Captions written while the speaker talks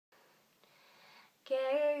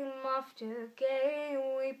Game after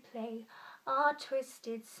game we play our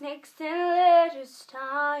twisted snakes and ladders.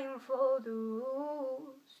 Time for the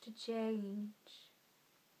rules to change.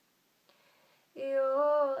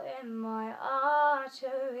 You're in my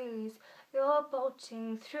arteries, you're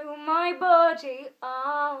bolting through my body.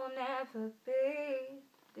 I'll never be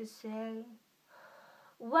the same.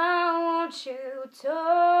 Why won't you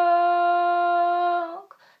talk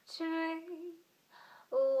to me?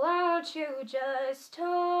 Why won't you just talk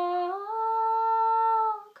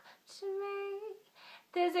to me?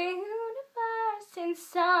 There's a universe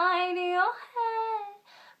inside your head,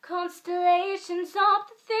 constellations of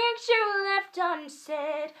the things you left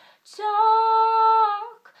unsaid.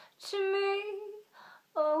 Talk to me,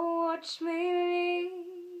 oh watch me leave.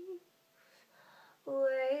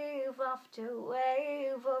 Wave after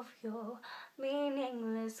wave of your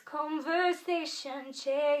meaningless conversation,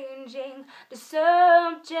 changing the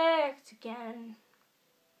subject again.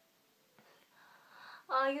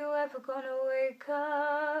 Are you ever gonna wake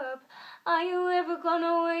up? Are you ever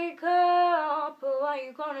gonna wake up? Or are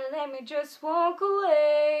you gonna let me just walk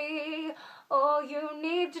away? All you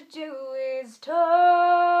need to do is talk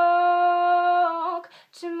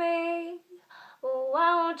to me.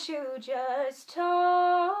 Why won't you just talk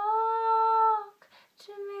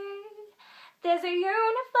to me? There's a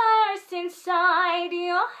universe inside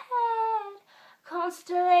your head,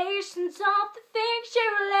 constellations of the things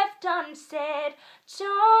you left unsaid.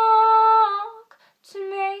 Talk to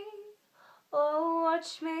me, oh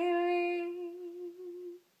watch me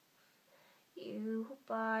leave. You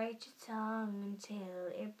bite your tongue until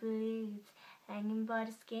it bleeds, hanging by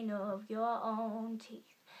the skin of your own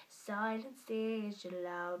teeth. Silence is your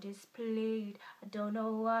loudest plead. I don't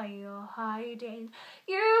know why you're hiding.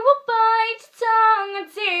 You will bite your tongue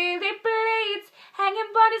until it bleeds,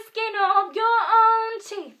 hanging by the skin of your own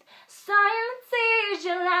teeth. Silence is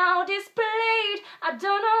your loudest plead. I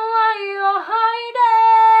don't know why you're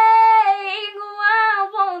hiding. Why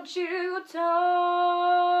won't you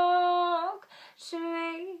talk to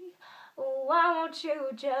me? Why won't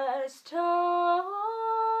you just talk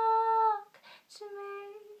to me?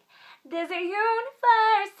 There's a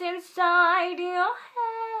universe inside your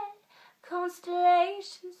head,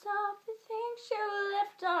 constellations of the things you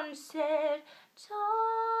left unsaid.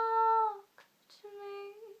 Talk to me,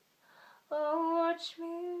 oh watch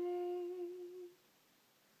me leave.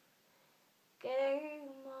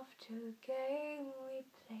 Game after game we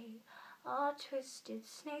play our twisted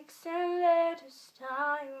snakes and ladders.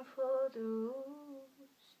 Time for the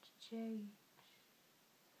rules to change.